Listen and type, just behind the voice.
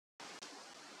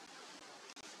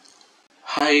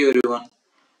Hi everyone,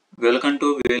 welcome to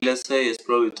VLSI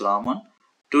Explore with Raman.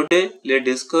 Today let's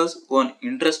discuss one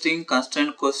interesting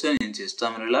constant question in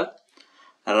System Verilog.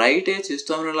 Write a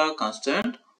System Verilog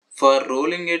constant for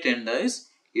rolling a 10 dice,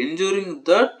 ensuring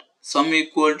that sum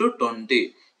equal to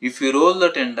 20. If you roll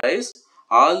the 10 dice,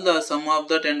 all the sum of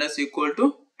the 10 dice equal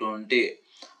to 20.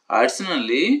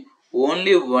 Additionally,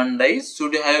 only one dice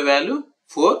should have value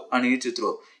 4 on each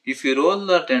throw. If you roll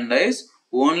the 10 dice,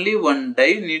 only one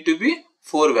die need to be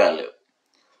 4 value.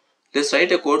 Let's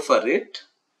write a code for it.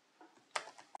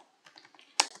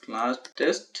 Class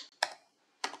test.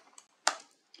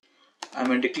 I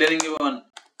am declaring one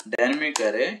dynamic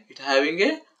array. It having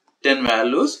a 10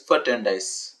 values for 10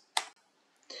 dice.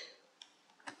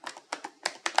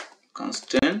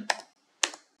 Constant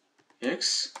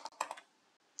x.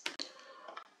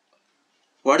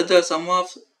 What is the sum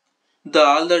of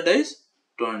all the dice?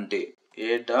 20.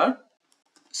 A dot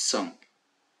sum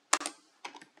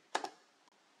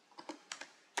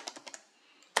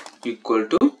equal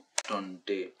to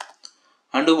 20.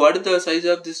 And what is the size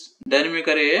of this dynamic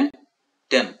array?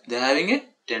 10. They are having a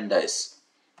 10 dice.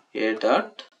 A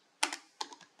dot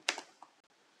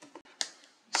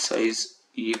size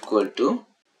equal to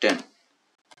 10.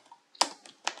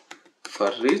 For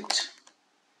which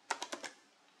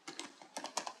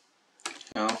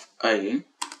of I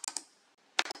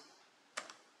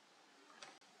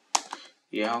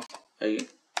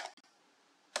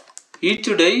each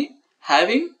die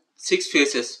having 6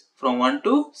 faces from 1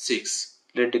 to 6.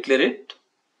 Let's declare it.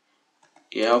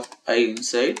 A of I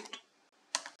inside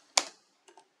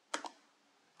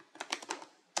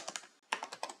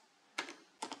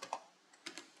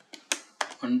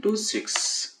one to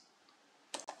 6.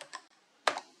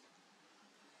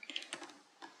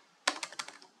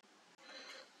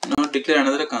 Now declare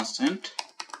another constant.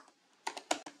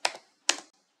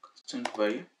 Constant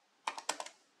y.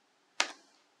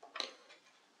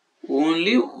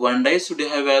 Only one die should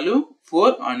have value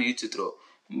 4 on each throw.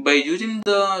 By using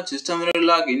the System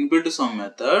Verilog inbuilt sum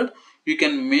method, you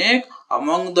can make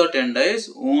among the 10 dice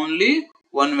only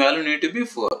one value need to be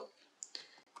 4.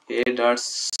 A dot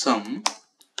sum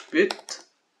with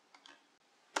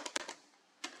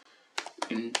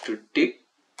into tick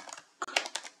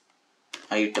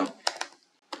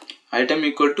item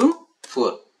equal to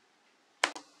 4.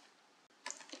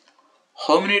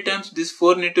 How many times this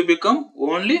 4 need to become?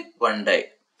 Only one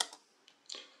die.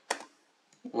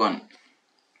 1.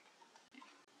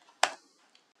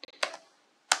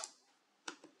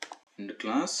 In the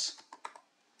class,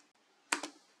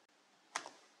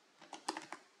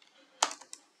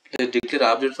 let's declare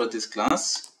object for this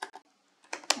class.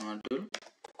 Module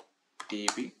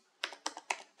db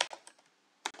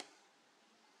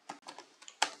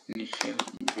initial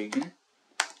begin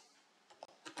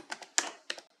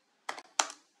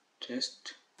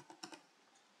test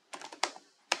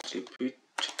repeat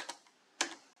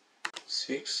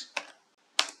 6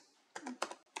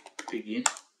 begin.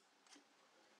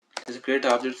 Let's create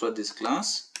object for this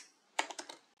class.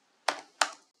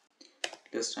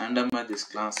 Let's randomize this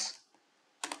class.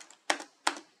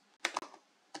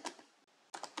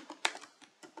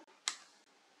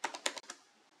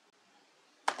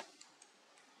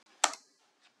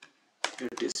 To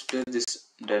display this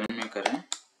dynamic array.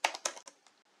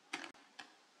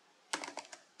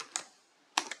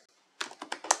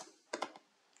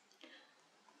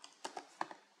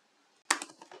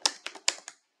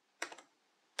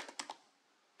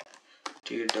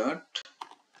 T dot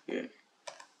n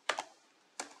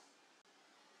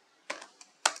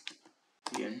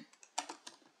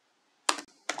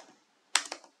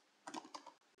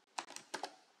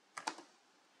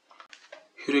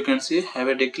here you can see have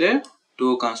a declare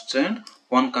two constraint,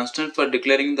 one constant for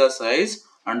declaring the size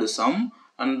and the sum,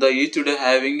 and the each would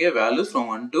having a value from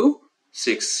 1 to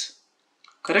 6.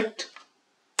 Correct?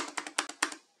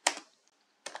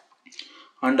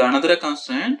 And another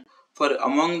constraint for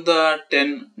among the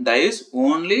 10 dice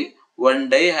only one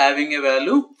die having a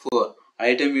value 4.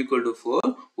 Item equal to 4,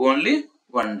 only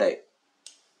one die.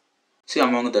 See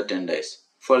among the 10 dice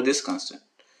for this constant.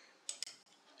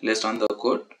 Let's run the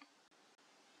code.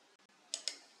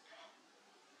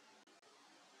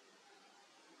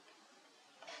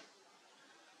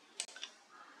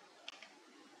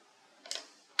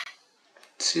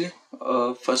 See,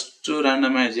 first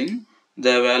randomizing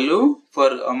the value for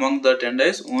among the 10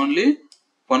 dice only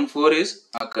 1 4 is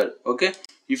occurred. Okay,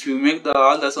 if you make the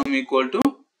all the sum equal to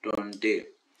 20.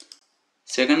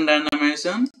 Second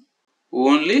randomization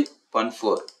only 1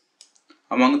 4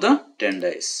 among the 10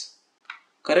 dice.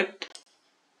 Correct?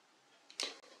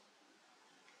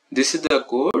 This is the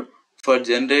code for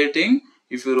generating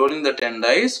if you rolling the 10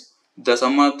 dice, the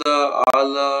sum of the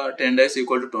all the 10 dice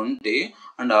equal to 20,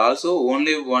 and also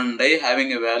only one die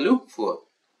having a value 4.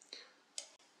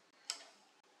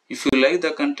 If you like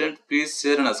the content, please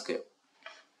share and subscribe.